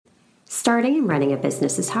Starting and running a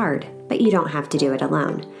business is hard, but you don't have to do it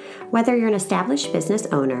alone. Whether you're an established business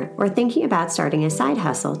owner or thinking about starting a side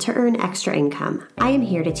hustle to earn extra income, I am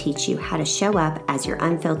here to teach you how to show up as your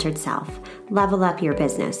unfiltered self, level up your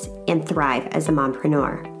business, and thrive as a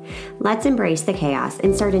mompreneur. Let's embrace the chaos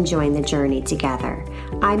and start enjoying the journey together.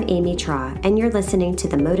 I'm Amy Traw, and you're listening to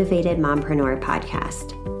the Motivated Mompreneur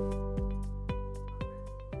Podcast.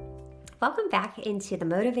 Welcome back into the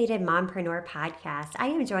Motivated Mompreneur Podcast. I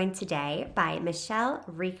am joined today by Michele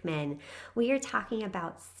Riechman. We are talking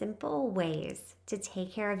about simple ways to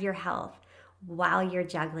take care of your health while you're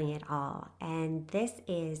juggling it all. And this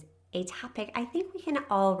is a topic I think we can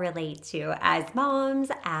all relate to as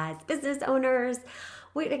moms, as business owners,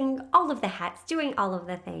 wearing all of the hats, doing all of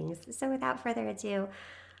the things. So without further ado,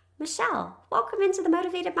 Michele, welcome into the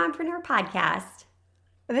Motivated Mompreneur Podcast.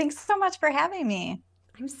 Thanks so much for having me.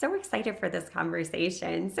 I'm so excited for this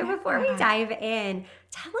conversation. So before we dive in,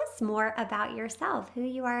 tell us more about yourself, who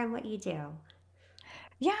you are and what you do.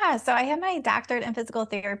 Yeah, so I have my doctorate in physical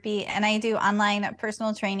therapy and I do online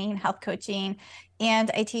personal training, health coaching,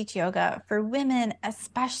 and I teach yoga for women,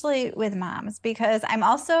 especially with moms, because I'm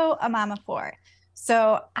also a mom of four.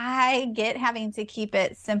 So I get having to keep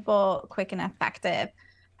it simple, quick, and effective.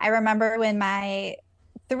 I remember when my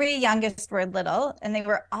three youngest were little and they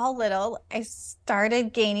were all little, I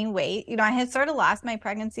started gaining weight. I had sort of lost my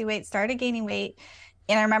pregnancy weight, started gaining weight.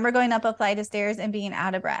 And I remember going up a flight of stairs and being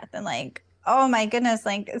out of breath and like, oh my goodness,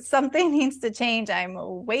 like something needs to change. I'm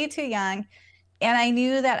way too young. And I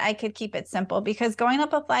knew that I could keep it simple because going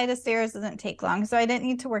up a flight of stairs doesn't take long. So I didn't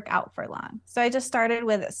need to work out for long. So I just started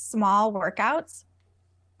with small workouts,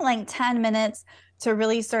 like 10 minutes to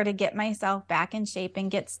really sort of get myself back in shape and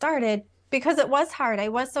get started. Because it was hard. I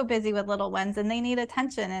was so busy with little ones and they need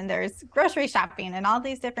attention and there's grocery shopping and all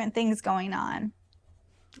these different things going on.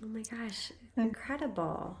 Oh my gosh,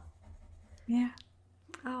 incredible. Yeah.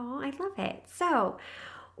 Oh, I love it. So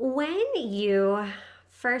when you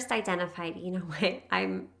first identified, you know what,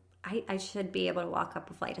 I should be able to walk up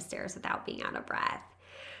a flight of stairs without being out of breath.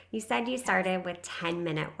 You said you started with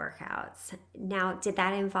 10-minute workouts. Now, did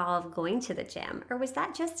that involve going to the gym, or was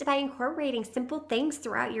that just by incorporating simple things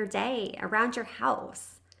throughout your day around your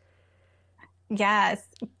house? Yes.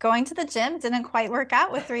 Going to the gym didn't quite work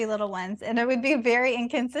out with three little ones, and it would be very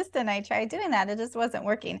inconsistent. I tried doing that. It just wasn't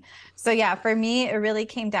working. So yeah, for me, it really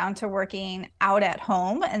came down to working out at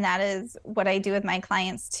home. And that is what I do with my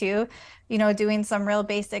clients too. Doing some real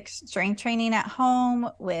basic strength training at home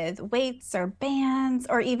with weights or bands,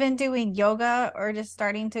 or even doing yoga or just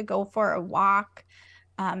starting to go for a walk.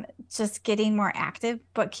 Just getting more active,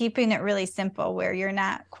 but keeping it really simple where you're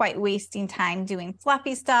not quite wasting time doing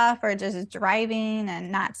fluffy stuff or just driving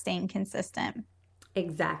and not staying consistent.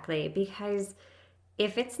 Exactly, because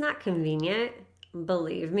if it's not convenient,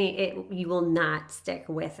 believe me, you will not stick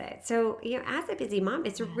with it. So, as a busy mom,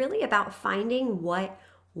 it's really about finding what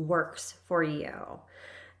works for you.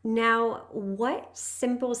 Now, what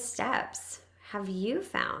simple steps have you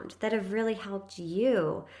found that have really helped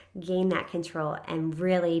you gain that control and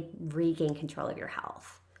really regain control of your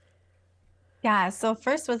health? Yeah. So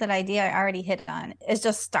first with an idea I already hit on is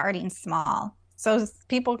just starting small. So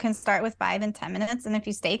people can start with 5 and 10 minutes. And if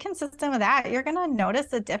you stay consistent with that, you're going to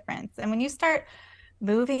notice a difference. And when you start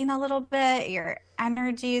moving a little bit, your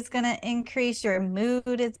energy is going to increase. Your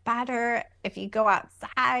mood is better. If you go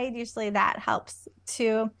outside, usually that helps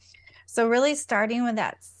too. So really starting with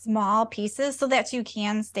that small pieces so that you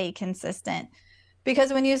can stay consistent.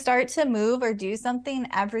 Because when you start to move or do something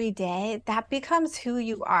every day, that becomes who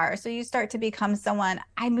you are. So you start to become someone,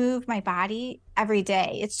 I move my body every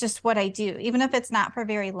day. It's just what I do, even if it's not for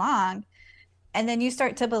very long. And then you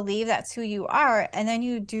start to believe that's who you are. And then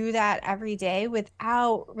you do that every day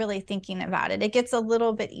without really thinking about it. It gets a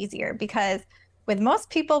little bit easier because with most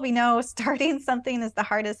people, we know starting something is the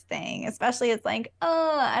hardest thing, especially it's like,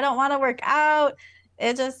 oh, I don't want to work out.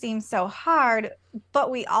 It just seems so hard. But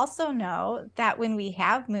we also know that when we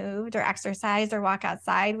have moved or exercised or walk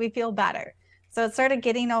outside, we feel better. So it's sort of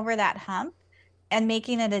getting over that hump and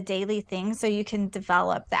making it a daily thing so you can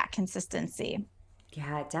develop that consistency.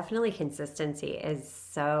 Yeah, definitely consistency is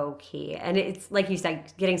so key. And it's like you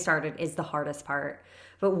said, getting started is the hardest part.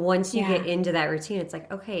 But once you get into that routine, it's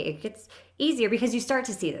like, okay, it gets easier because you start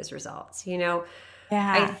to see those results.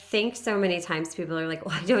 I think so many times people are like,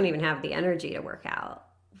 well, I don't even have the energy to work out.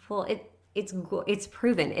 Well, it's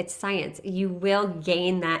proven. It's science. You will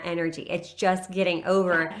gain that energy. It's just getting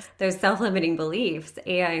over those self-limiting beliefs.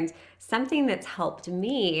 And something that's helped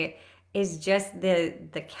me is just the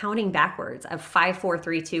counting backwards of 5, 4,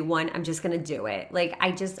 3, 2, 1. I'm just going to do it. Like,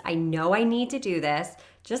 I know I need to do this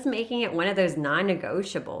just making it one of those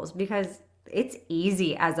non-negotiables, because it's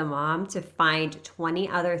easy as a mom to find 20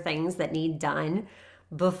 other things that need done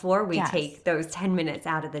before we Yes. take those 10 minutes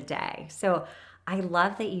out of the day. So I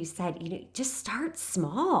love that you said, just start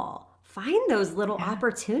small. Find those little Yeah.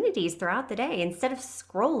 opportunities throughout the day. Instead of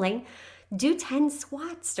scrolling, do 10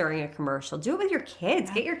 squats during a commercial. Do it with your kids.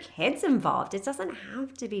 Yeah. Get your kids involved. It doesn't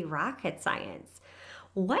have to be rocket science.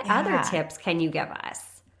 What other Yeah. tips can you give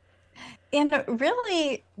us? And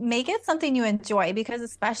really make it something you enjoy, because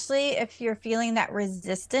especially if you're feeling that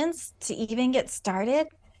resistance to even get started,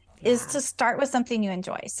 is Yeah. to start with something you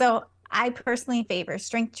enjoy. So I personally favor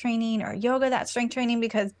strength training or yoga, that strength training,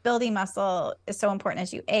 because building muscle is so important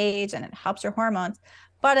as you age and it helps your hormones.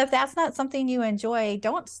 But if that's not something you enjoy,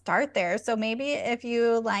 don't start there. So maybe if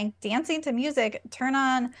you like dancing to music, turn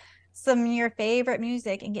on some of your favorite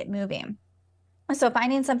music and get moving. So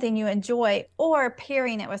finding something you enjoy or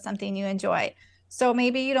pairing it with something you enjoy. So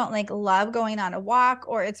maybe you don't like love going on a walk,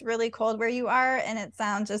 or it's really cold where you are and it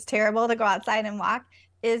sounds just terrible to go outside and walk,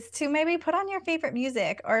 is to maybe put on your favorite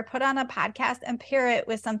music or put on a podcast and pair it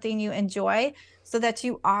with something you enjoy, so that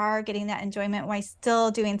you are getting that enjoyment while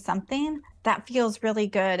still doing something that feels really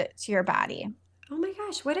good to your body. Oh my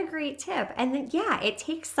gosh, what a great tip. And then, yeah, it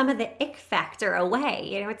takes some of the ick factor away.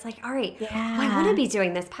 It's like, all right, well, I want to Yeah. be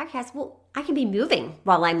doing this podcast. Well, I can be moving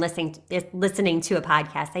while I'm listening to a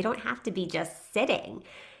podcast. I don't have to be just sitting.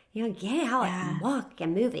 Get out and Yeah. walk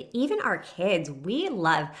and move it. Even our kids, we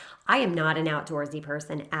love, I am not an outdoorsy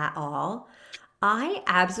person at all. I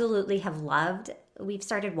absolutely have loved, we've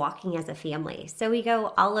started walking as a family. So we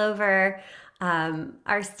go all over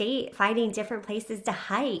our state, finding different places to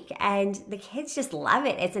hike, and the kids just love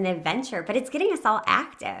it. It's an adventure, but it's getting us all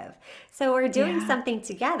active. So we're doing Yeah. something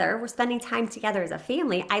together. We're spending time together as a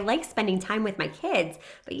family. I like spending time with my kids,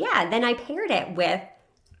 but yeah, then I paired it with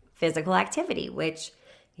physical activity, which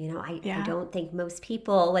I Yeah. don't think most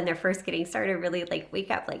people, when they're first getting started, really like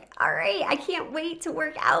wake up like, all right, I can't wait to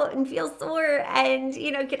work out and feel sore and,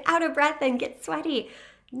 get out of breath and get sweaty.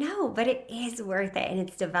 No, but it is worth it, and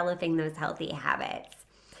it's developing those healthy habits.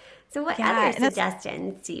 So, what other Yeah. And it's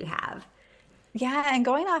suggestions do you have? Yeah, and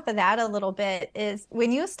going off of that a little bit, is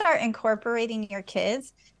when you start incorporating your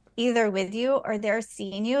kids either with you or they're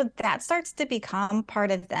seeing you, that starts to become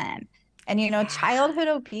part of them. And Yeah, childhood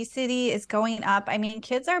obesity is going up. I mean,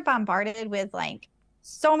 kids are bombarded with like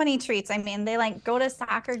so many treats. I mean, they like go to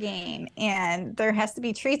soccer game and there has to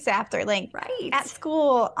be treats after, like at right.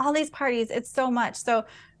 school, all these parties. It's so much. So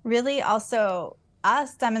really also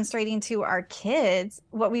us demonstrating to our kids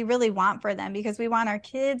what we really want for them, because we want our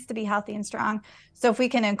kids to be healthy and strong. So if we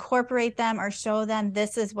can incorporate them or show them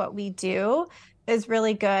this is what we do, is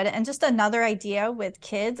really good. And just another idea with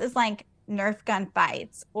kids is like Nerf gun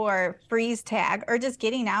fights or freeze tag, or just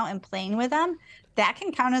getting out and playing with them. That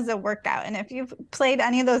can count as a workout. And if you've played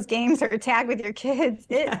any of those games or tag with your kids,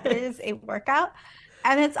 it is Yes. a workout.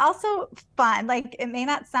 And it's also fun. Like it may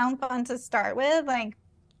not sound fun to start with, like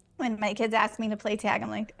when my kids ask me to play tag, I'm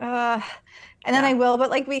like, and then I Yeah. will,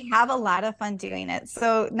 but like we have a lot of fun doing it.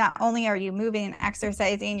 So not only are you moving and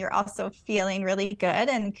exercising, you're also feeling really good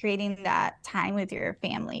and creating that time with your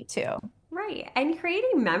family too. Right. And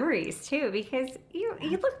creating memories too, because Yeah.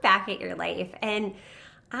 you look back at your life, and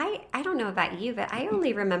I don't know about you, but I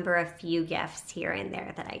only remember a few gifts here and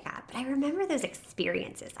there that I got. But I remember those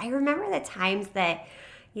experiences. I remember the times that,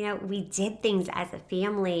 we did things as a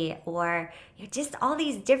family, or just all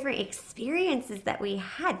these different experiences that we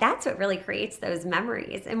had. That's what really creates those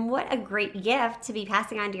memories. And what a great gift to be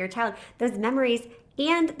passing on to your child, those memories,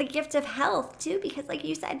 and the gift of health too, because like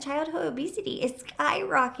you said, childhood obesity is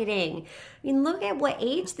skyrocketing. I mean, look at what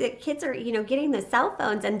age the kids are, getting the cell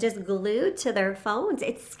phones and just glued to their phones.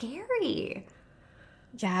 It's scary.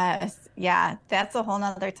 Yes. Yeah. That's a whole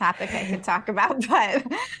nother topic I could talk about. But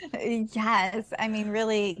yes, I mean,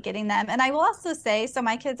 really getting them. And I will also say, so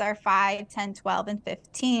my kids are 5, 10, 12, and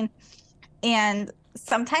 15. And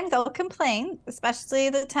sometimes they'll complain, especially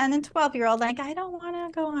the 10 and 12-year-old, like, I don't want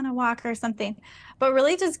to go on a walk or something. But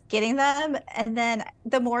really just getting them. And then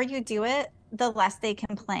the more you do it, the less they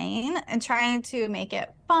complain, and trying to make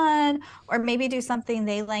it fun, or maybe do something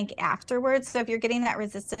they like afterwards. So if you're getting that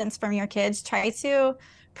resistance from your kids, try to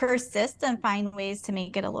persist and find ways to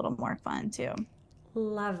make it a little more fun too.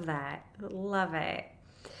 Love that. Love it.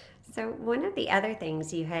 So, one of the other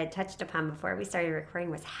things you had touched upon before we started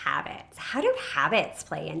recording was habits. How do habits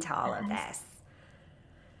play into all of Yes. this?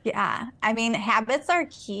 Yeah. I mean, habits are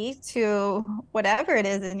key to whatever it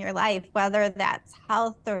is in your life, whether that's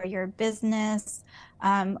health or your business,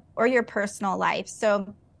 or your personal life.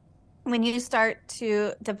 So when you start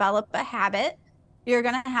to develop a habit, you're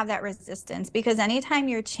going to have that resistance because anytime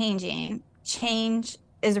you're changing, change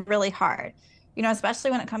is really hard. You know,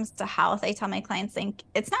 especially when it comes to health, I tell my clients, like,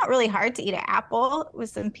 it's not really hard to eat an apple with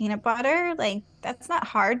some peanut butter. Like, that's not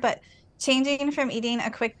hard, but changing from eating a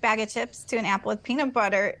quick bag of chips to an apple with peanut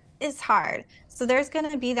butter is hard. So there's going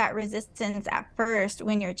to be that resistance at first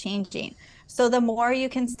when you're changing. So the more you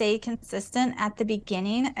can stay consistent at the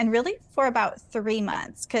beginning and really for about 3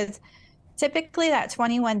 months, because typically that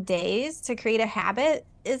 21 days to create a habit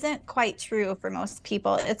isn't quite true for most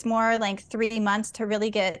people. It's more like 3 months to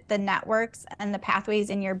really get the networks and the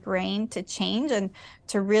pathways in your brain to change and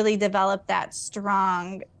to really develop that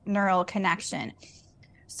strong neural connection.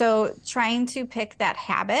 So, trying to pick that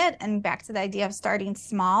habit and back to the idea of starting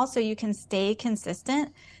small so you can stay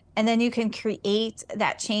consistent and then you can create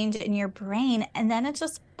that change in your brain. And then it's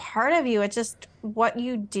just part of you, it's just what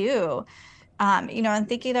you do. You know, and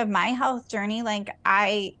thinking of my health journey, like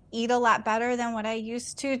I eat a lot better than what I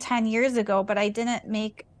used to 10 years ago, but I didn't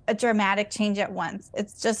make a dramatic change at once.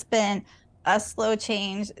 It's just been a slow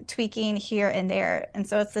change, tweaking here and there. And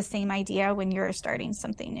so it's the same idea when you're starting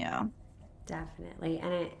something new. Definitely.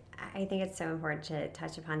 And I think it's so important to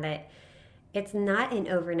touch upon that it's not an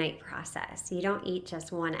overnight process. You don't eat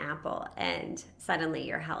just one apple and suddenly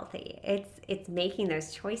you're healthy. It's making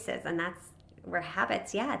those choices, and that's where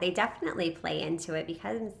habits, yeah, they definitely play into it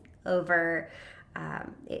because over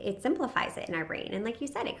it simplifies it in our brain. And like you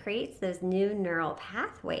said, it creates those new neural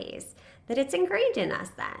pathways that it's ingrained in us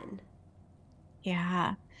then.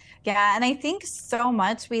 Yeah. Yeah. And I think so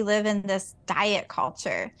much we live in this diet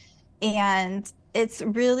culture. And it's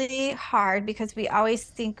really hard because we always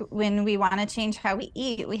think when we want to change how we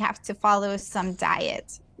eat, we have to follow some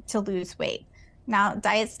diet to lose weight. Now,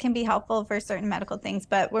 diets can be helpful for certain medical things,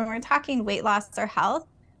 but when we're talking weight loss or health,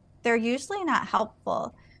 they're usually not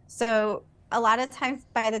helpful. So a lot of times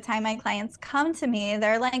by the time my clients come to me,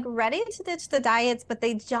 they're like ready to ditch the diets, but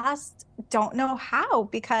they just don't know how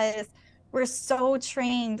because we're so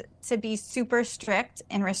trained to be super strict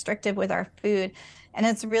and restrictive with our food. And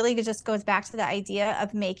it's really it just goes back to the idea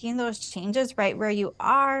of making those changes right where you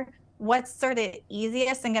are. What's sort of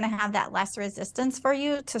easiest and going to have that less resistance for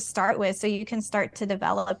you to start with so you can start to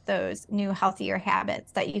develop those new healthier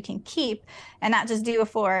habits that you can keep and not just do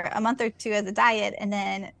for a month or two as a diet and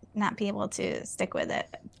then not be able to stick with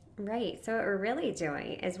it. Right. So what we're really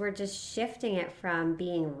doing is we're just shifting it from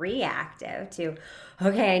being reactive to,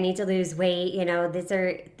 okay, I need to lose weight. You know,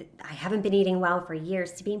 I haven't been eating well for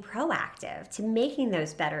years, to being proactive, to making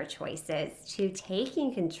those better choices, to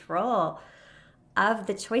taking control of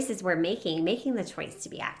the choices we're making the choice to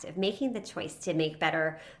be active, making the choice to make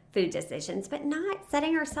better food decisions, but not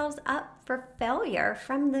setting ourselves up for failure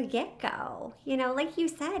from the get go. You know, like you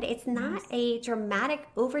said, it's not Yes. a dramatic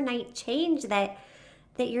overnight change that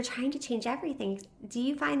you're trying to change everything. Do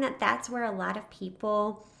you find that that's where a lot of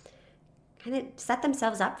people kind of set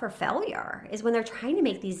themselves up for failure is when they're trying to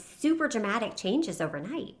make these super dramatic changes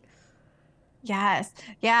overnight? Yes.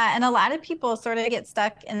 Yeah. And a lot of people sort of get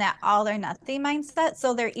stuck in that all or nothing mindset.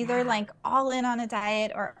 So they're either Yeah. like all in on a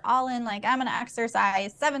diet or all in, like, I'm going to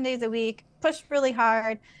exercise 7 days a week, push really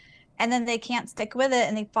hard, and then they can't stick with it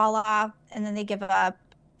and they fall off and then they give up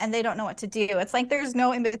and they don't know what to do. It's like there's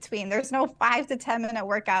no in between. There's no 5 to 10 minute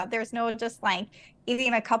workout. There's no just like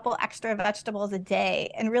eating a couple extra vegetables a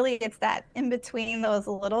day. And really, it's that in between those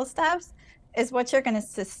little steps is what you're going to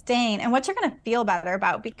sustain and what you're going to feel better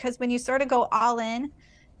about. Because when you sort of go all in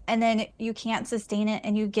and then you can't sustain it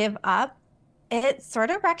and you give up, it sort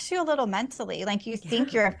of wrecks you a little mentally. Like you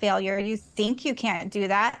think Yeah. you're a failure, you think you can't do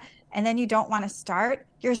that, and then you don't want to start.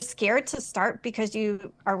 You're scared to start because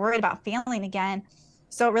you are worried about failing again.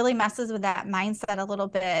 So it really messes with that mindset a little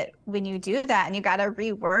bit when you do that. And you got to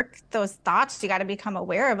rework those thoughts. You got to become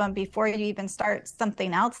aware of them before you even start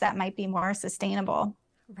something else that might be more sustainable.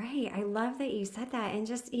 Right. I love that you said that, and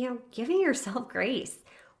just, giving yourself grace.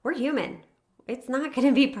 We're human. It's not going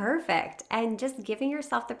to be perfect. And just giving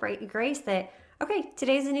yourself the grace that, okay,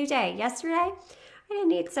 today's a new day. Yesterday, I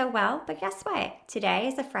didn't eat so well, but guess what? Today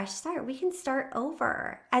is a fresh start. We can start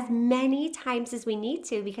over as many times as we need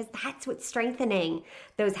to because that's what's strengthening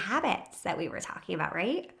those habits that we were talking about,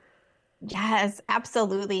 right? Yes,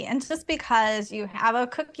 absolutely. And just because you have a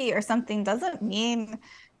cookie or something doesn't mean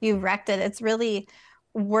you wrecked it. It's really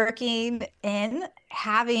working in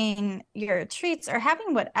having your treats or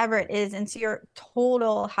having whatever it is into your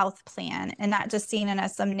total health plan and not just seeing it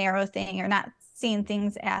as some narrow thing or not seeing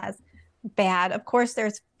things as bad. Of course,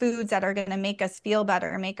 there's foods that are going to make us feel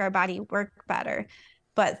better, make our body work better,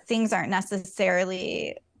 but things aren't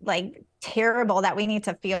necessarily like terrible that we need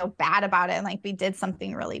to feel bad about it, like we did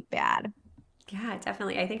something really bad. Yeah,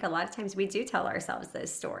 definitely. I think a lot of times we do tell ourselves those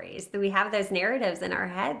stories, that we have those narratives in our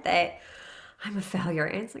head that I'm a failure.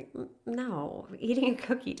 And it's like, no, eating a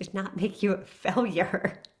cookie did not make you a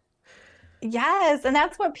failure. Yes, and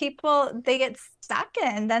that's what people they get stuck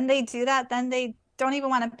in. Then they do that, then they don't even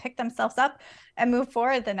want to pick themselves up and move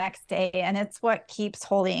forward the next day. And it's what keeps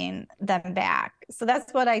holding them back. So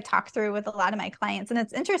that's what I talk through with a lot of my clients. And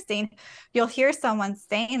it's interesting. You'll hear someone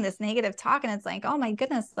saying this negative talk, and it's like, oh my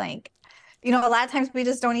goodness, like, a lot of times we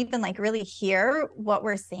just don't even like really hear what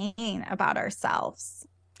we're saying about ourselves.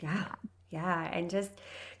 Yeah. Yeah. And just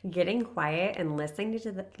getting quiet and listening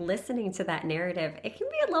to that narrative, it can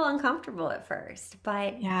be a little uncomfortable at first,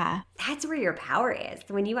 but Yeah. that's where your power is.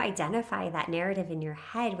 When you identify that narrative in your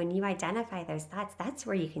head, when you identify those thoughts, that's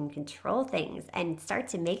where you can control things and start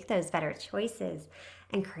to make those better choices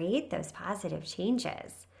and create those positive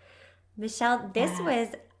changes. Michele, this Yeah.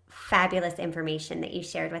 was fabulous information that you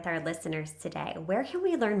shared with our listeners today. Where can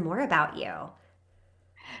we learn more about you?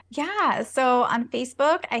 Yeah. So on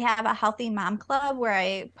Facebook, I have a healthy mom club where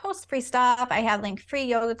I post free stuff. I have like free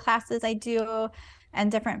yoga classes I do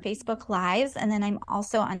and different Facebook lives. And then I'm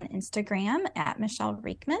also on Instagram at Michele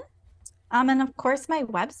Riechman. And of course, my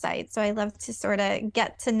website. So I love to sort of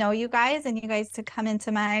get to know you guys and you guys to come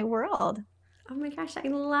into my world. Oh my gosh, I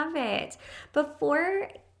love it. Before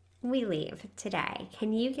we leave today,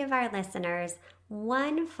 can you give our listeners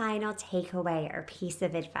one final takeaway or piece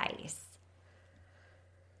of advice?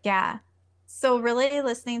 Yeah. So really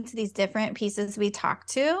listening to these different pieces we talked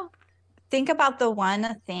to, think about the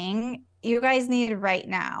one thing you guys need right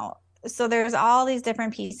now. So there's all these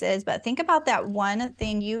different pieces, but think about that one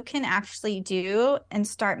thing you can actually do and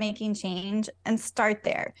start making change and start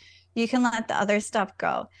there. You can let the other stuff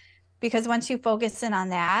go because once you focus in on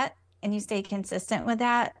that and you stay consistent with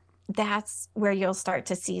that, that's where you'll start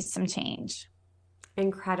to see some change.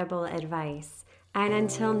 Incredible advice. And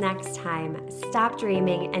until next time, stop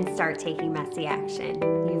dreaming and start taking messy action.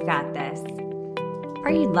 You've got this.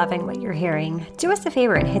 Are you loving what you're hearing? Do us a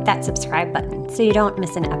favor and hit that subscribe button so you don't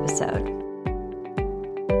miss an episode.